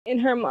In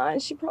her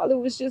mind, she probably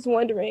was just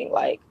wondering,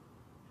 like,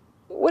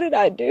 what did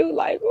I do?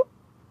 Like,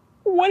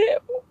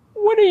 what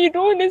what are you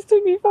doing this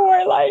to me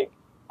for? Like,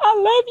 I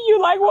love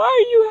you. Like, why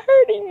are you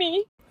hurting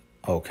me?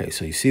 Okay,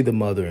 so you see the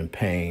mother in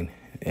pain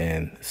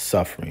and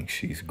suffering.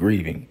 She's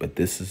grieving, but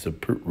this is the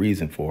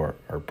reason for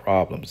her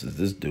problems. Is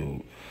this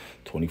dude,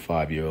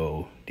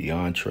 25-year-old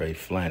DeAndre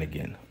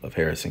Flanagan of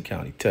Harrison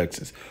County,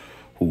 Texas,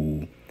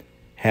 who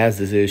has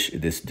this issue,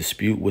 this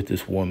dispute with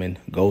this woman,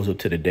 goes up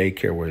to the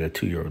daycare where their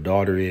 2-year-old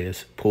daughter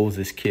is, pulls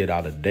this kid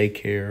out of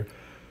daycare,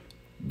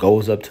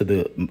 goes up to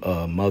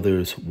the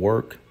mother's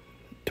work,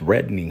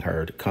 threatening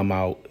her to come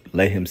out,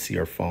 let him see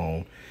her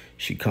phone.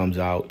 She comes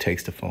out,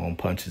 takes the phone,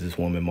 punches this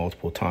woman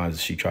multiple times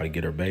as she try to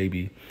get her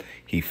baby.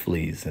 He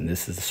flees. And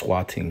this is the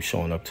SWAT team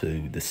showing up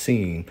to the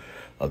scene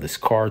of this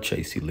car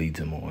chase he leads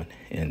him on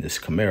in this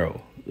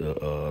Camaro.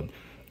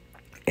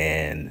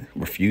 And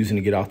refusing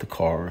to get out the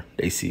car.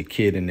 They see a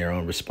kid in there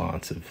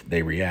unresponsive.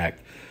 They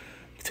react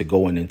to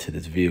going into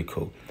this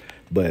vehicle.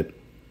 But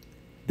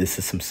this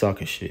is some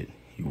sucker shit.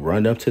 You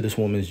run up to this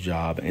woman's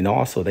job, and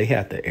also they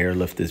had to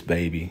airlift this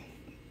baby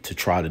to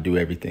try to do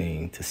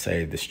everything to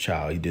save this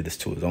child. He did this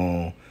to his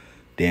own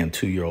damn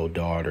 2-year-old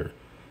daughter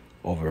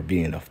over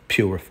being a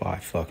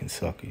purified fucking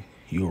sucker.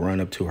 You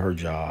run up to her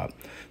job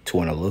to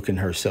want to look in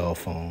her cell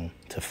phone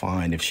to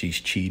find if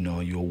she's cheating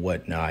on you or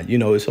whatnot. You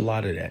know, it's a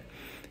lot of that.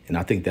 And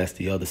I think that's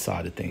the other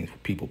side of things.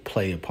 People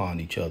play upon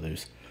each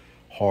other's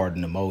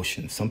hardened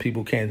emotions. Some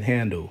people can't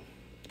handle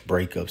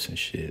breakups and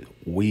shit.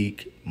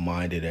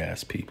 Weak-minded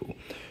ass people.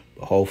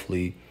 But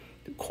hopefully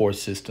the court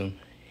system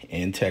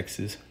in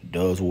Texas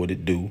does what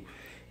it do,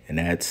 and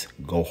that's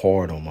go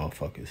hard on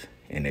motherfuckers.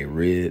 And they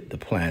rid the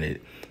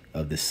planet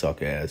of this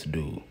sucker-ass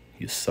dude.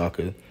 You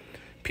sucker.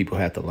 People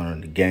have to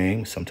learn the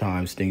game.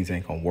 Sometimes things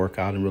ain't gonna work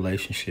out in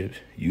relationships.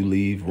 You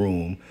leave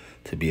room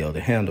to be able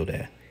to handle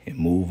that and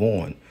move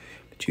on.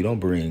 But you don't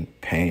bring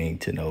pain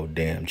to no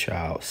damn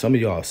child. Some of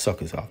y'all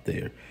suckers out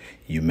there.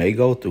 You may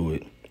go through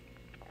it.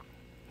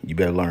 You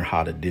better learn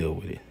how to deal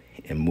with it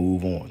and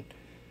move on.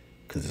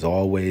 Because there's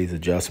always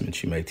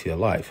adjustments you make to your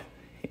life.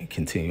 And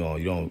continue on.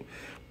 You don't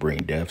bring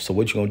death. So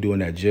what you gonna do in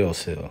that jail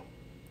cell?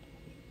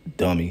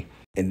 Dummy.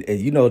 And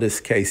you know, this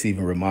case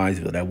even reminds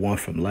me of that one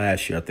from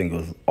last year. I think it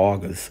was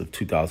August of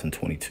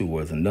 2022,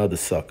 was another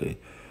sucker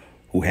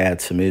who had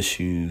some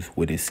issues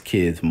with his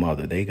kid's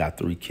mother. They got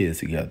 3 kids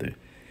together.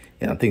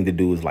 And I think the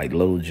dude was like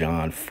Little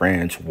John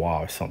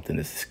Francois or something.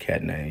 This is his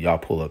cat name. Y'all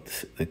pull up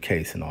the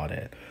case and all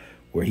that.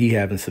 Where he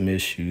having some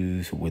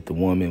issues with the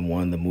woman,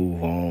 wanting to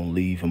move on,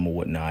 leave him or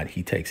whatnot.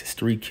 He takes his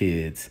 3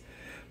 kids,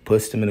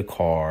 puts them in a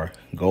car,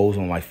 goes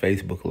on like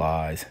Facebook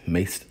Lives,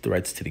 makes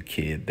threats to the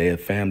kid. Their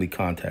family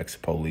contacts the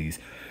police.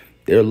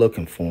 They're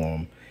looking for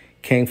him.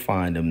 Can't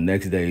find him.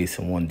 Next day,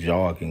 someone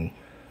jogging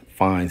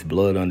finds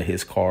blood under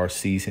his car,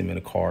 sees him in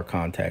a car,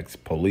 contacts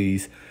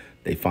police.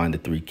 They find the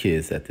 3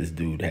 kids that this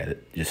dude had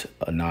just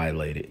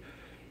annihilated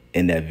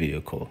in that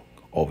vehicle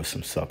over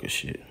some sucker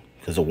shit.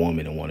 Because a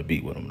woman didn't want to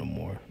be with him no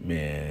more.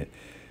 Man,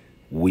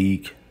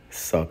 weak,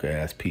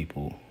 sucker-ass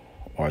people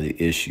are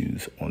the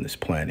issues on this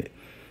planet.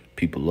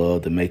 People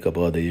love to make up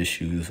other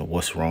issues of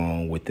what's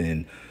wrong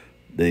within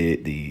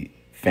the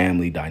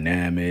family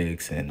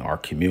dynamics and our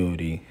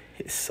community.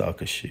 It's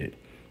sucker shit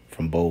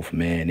from both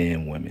men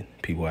and women.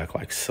 People act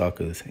like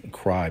suckers and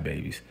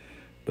crybabies.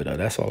 But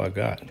that's all I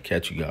got.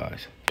 Catch you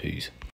guys. Peace.